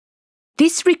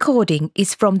This recording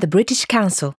is from the British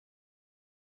Council.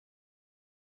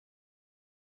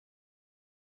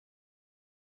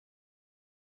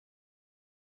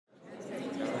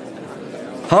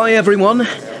 Hi everyone.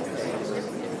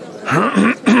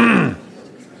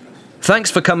 Thanks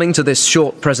for coming to this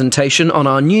short presentation on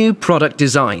our new product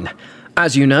design.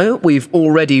 As you know, we've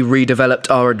already redeveloped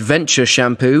our Adventure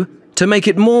shampoo to make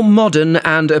it more modern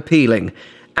and appealing,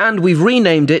 and we've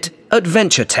renamed it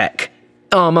Adventure Tech.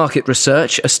 Our market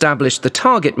research established the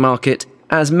target market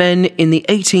as men in the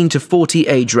 18 to 40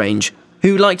 age range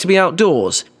who like to be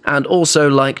outdoors and also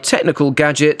like technical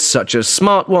gadgets such as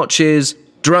smartwatches,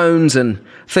 drones and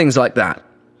things like that.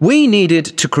 We needed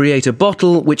to create a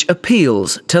bottle which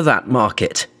appeals to that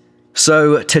market.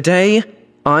 So today,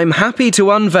 I'm happy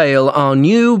to unveil our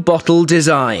new bottle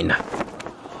design.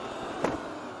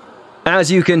 As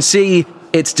you can see,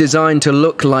 it's designed to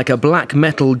look like a black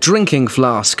metal drinking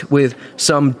flask with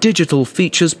some digital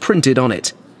features printed on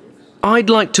it. I'd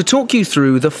like to talk you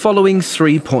through the following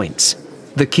 3 points: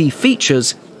 the key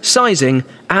features, sizing,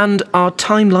 and our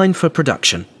timeline for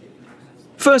production.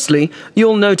 Firstly,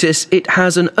 you'll notice it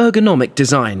has an ergonomic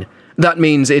design. That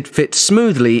means it fits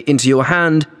smoothly into your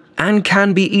hand and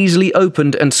can be easily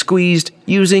opened and squeezed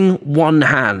using one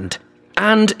hand.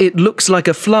 And it looks like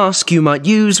a flask you might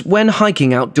use when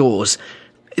hiking outdoors.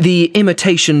 The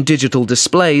imitation digital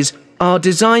displays are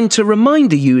designed to remind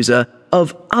the user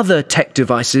of other tech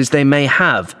devices they may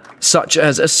have, such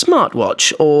as a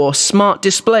smartwatch or smart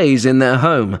displays in their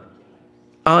home.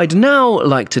 I'd now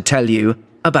like to tell you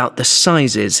about the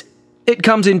sizes. It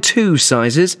comes in 2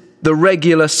 sizes, the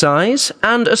regular size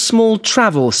and a small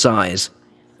travel size.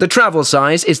 The travel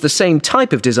size is the same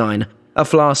type of design, a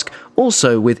flask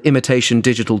also with imitation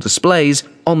digital displays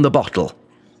on the bottle.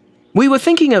 We were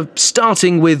thinking of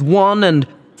starting with one and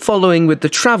following with the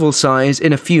travel size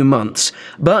in a few months,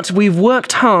 but we've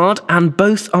worked hard and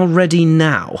both are ready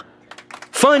now.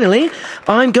 Finally,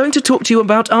 I'm going to talk to you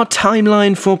about our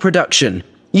timeline for production.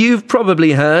 You've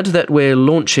probably heard that we're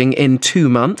launching in 2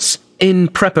 months. In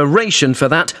preparation for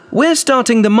that, we're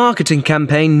starting the marketing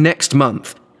campaign next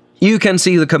month. You can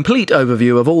see the complete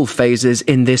overview of all phases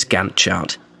in this Gantt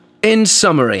chart. In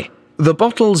summary, the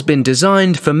bottle's been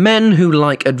designed for men who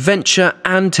like adventure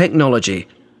and technology,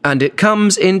 and it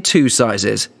comes in 2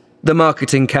 sizes. The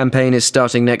marketing campaign is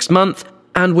starting next month,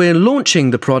 and we're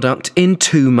launching the product in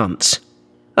 2 months.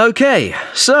 Okay,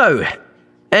 so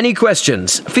any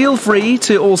questions? Feel free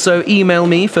to also email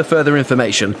me for further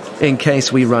information in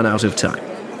case we run out of time.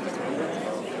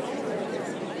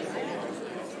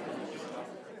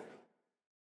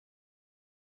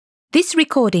 This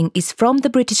recording is from the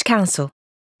British Council.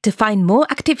 To find more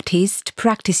activities to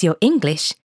practice your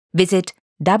English, visit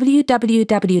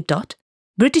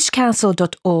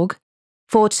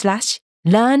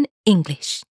www.britishcouncil.org/learn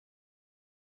English.